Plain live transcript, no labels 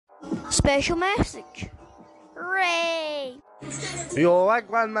Special message. Hooray! Yo,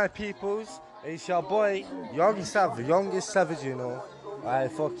 wagwan my peoples. It's your boy, YSav, youngest savage, you know. I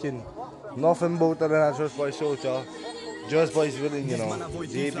fucking nothing better than a Just Boy soldier. Just Boys willing, you know.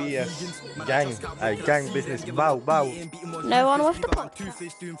 JBS, gang, gang business, bow, bow. Now on with the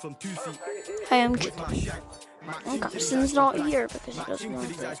podcast. Hi, I'm Jim. And Carson's not here because he doesn't want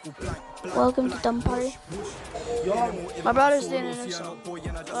to. Welcome to Dumb Party. My brother's doing it himself.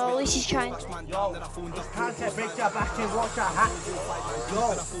 Well, at least he's trying to. Yo, can't break your back and watch your hat.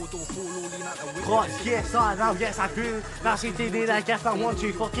 Yo, God, yes, now, yes, I do. Now, she did it, I guess I want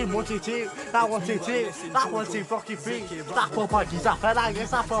to fucking want to too. That want to too. That want to fucking free. That proper geese up, and I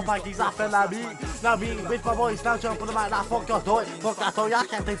guess that proper geese up, and I me. Now, me with my boys, now jump on the mic, now fuck your toy. Fuck that toy, I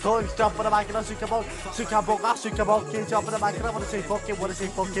can't take toys. Jump on the mic, and I'll suck about, kids jump on the mic, and I want to say fucking,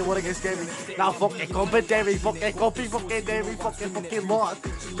 wanna get scary. Now, fucking company, fucking copy, fucking Davey, fucking Lord.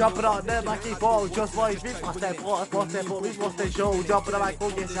 Jumping on them like he ball, just boys, we must have we must have show. Jumping on the mic,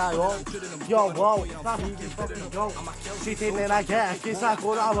 fucking side, oh. Yo, whoa, now he fucking go. Sitting in a gas, kids are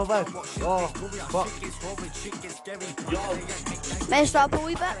going out of it. Oh, fuck. Yo. Messed up a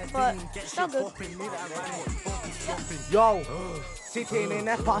wee bit, but still good. Yo. Sitting in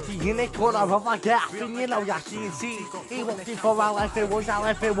that party in the corner of a gap, and you know you can see. He walked in for our life, it was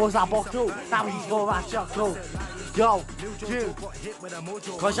a box too. Now he's for a shot too. Yo, you,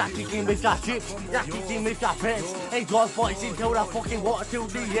 cause you're kicking with your chips, you're kicking with your friends. Hey, those boys into the fucking water till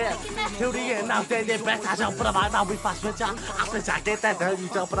the end, now then they better jump on the mic, now we fast switch out. I switch out, get that dirty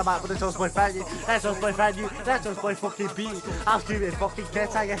jump on the mic with the Just Boy family. That's Just Boy family, that's Just Boy fucking beat. I'm screaming fucking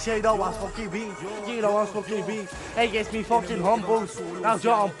cats, I guess you know I'm fucking beat. You know I'm fucking beat. Hey, gets me fucking humble. Now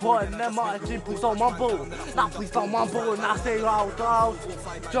John putting them on, please don't mumble. Now please don't mumble, now stay loud.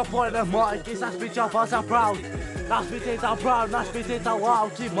 Jump on the mic, guess I speak up as I'm proud. Now spit it out proud, now spit it out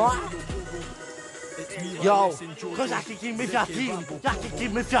loud, keep on. Yo, cause you're kicking with your team, you're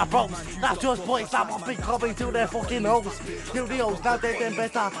kicking with your bros. Now Just Boys, I'm been coming to their fucking hoes. Till the hoes, now they're getting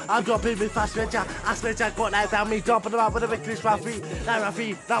better. I'm jumping with fast stretcher. I stretcher got that down me, jumping around with a victory's my feet. Now my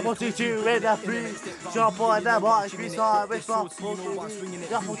feet, now 1, 2, 2, in the free. Jump on the march, we start with my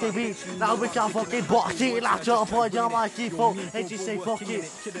fucking beat. Now we can fucking box it. Now jump on your microphone and just say fuck it.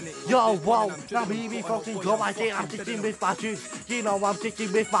 Yo, whoa, now me fucking go like it. I'm kicking with my juice. You know I'm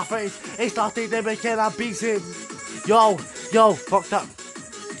kicking with my face. It's starting to make it. I beat him. Yo, fucked up.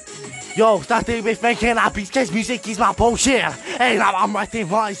 Yo, starting with making I beat cause music is my bullshit. Hey, now I'm writing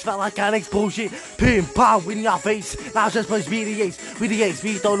rhymes, felt like an explosion. Boom, pow, in your face. Now just push me the ace,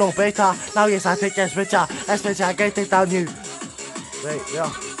 we don't know better. Now yes, I think that's better, get it down you. Wait, yeah.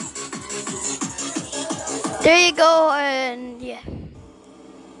 There you go, and yeah.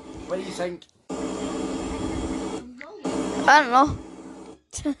 What do you think? I don't know.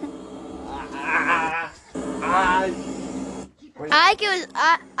 I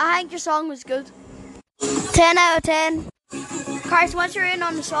think your song was good. 10 out of 10. Carson, what's your rating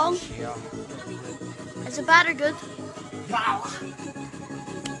on the song? Yeah. Is it bad or good?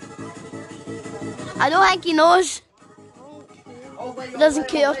 I don't think he knows. He doesn't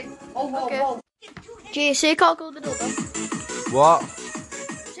care. Okay. Jay, say cockle the double. What?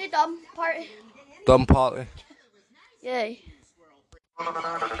 Say dumb party. Dumb party. Yay.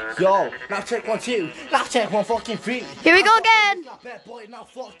 Yo, now check 1, 2. Now check 1 fucking 3. Here we go again. Now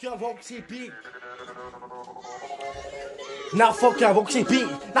fuck your Roxy beat. Now fuck your Roxy beat.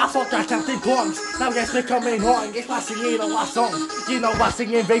 Now fuck your Captain Guns. Now yes, we're coming on. Yes, we're singing a last song. You know we're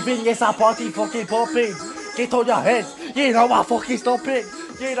singing, raving. Yes, our party fucking popping. Get on your head. You know we're fucking stopping.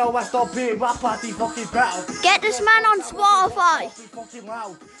 You know we're stopping. We're party fucking proud. Get this man on Spotify. Fucking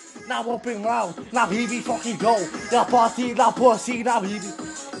loud. Now open loud, now he be fucking go. Now party, now pussy, now he be.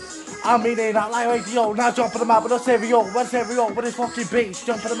 I mean it out like radio, now jump on the map with a stereo, with his fucking bass.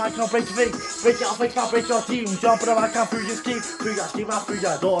 Jump on the mic, can't break your face. Break your face, can't break your team. Jump on the mic, can't through your scheme. Through your scheme, out through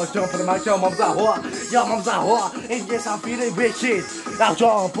your door. Jump on the mic, your mom's a whore. Your mom's a whore. And yes, I'm feeling wicked. Now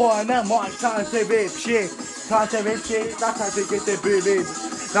jump on the mic, time to rip shit. Time to rip shit, now time to get the booming.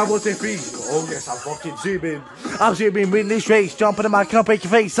 Now what's it free? Oh yes, I'm fucking zooming. I'm zooming with this race. Jump on the mic, can't break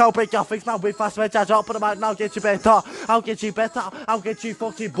your face. I'll break your face now with fast switch. Jump on the mic, now get you better. I'll get you better. I'll get you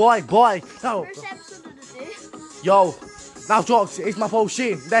fucking boy. No. First episode of the day. Yo, now drugs is my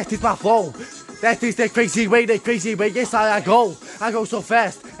bullshit. That is my flow. That is the crazy way. Yes, I go. I go so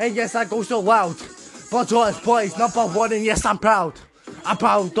fast. And yes, I go so loud. But Just Boys, #1. And yes, I'm proud. I'm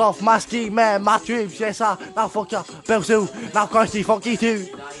proud of my ski man, my troops, yes I, now fuck ya, Bill Sue, now Kirsty, fuck you too.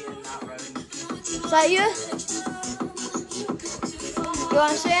 Is that you? You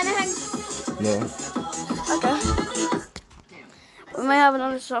want to say anything? No. Okay. We might have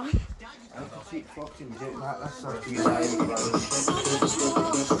another song. Do you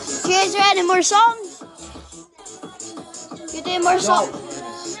guys have any more songs? You doing more songs?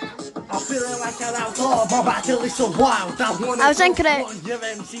 I'm feeling like an outlaw, my battle is so wild. I was thinking it. Your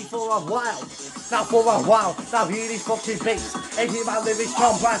MC for a while. Now for a while, now hear these fucking beats. And hear my lyrics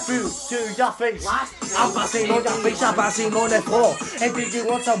come right through to your face. I'm passing on your face, I'm passing on the floor. And do you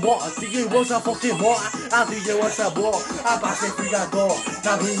want some water? Do you want some fucking water? And do you want some more? I'm passing through your door.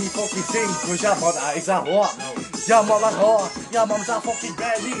 Now hear me fucking sing, cause your mother is a whore. Your mother's whore, your mom's a fucking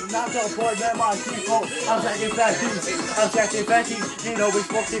baby. Now your boy, man, my people. I'm taking fatties, I'm taking fatties. You know it's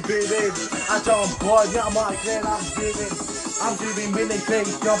fucking big. I jump boy, yeah, my man, I'm doing many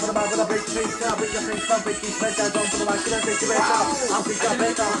things, jump on the back with a big tree, now bring your face, some big things, I jump on the back, gonna take you better, I'll think I'm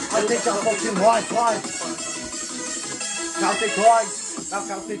better, I'll take your fucking right. Now take right, now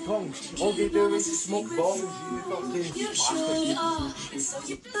can't take tongues, all you do is smoke bombs, you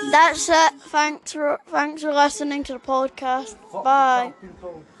fucking... That's it, thanks for listening to the podcast, bye.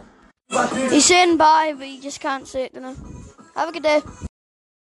 He's saying bye, but you just can't say it to him. Have a good day.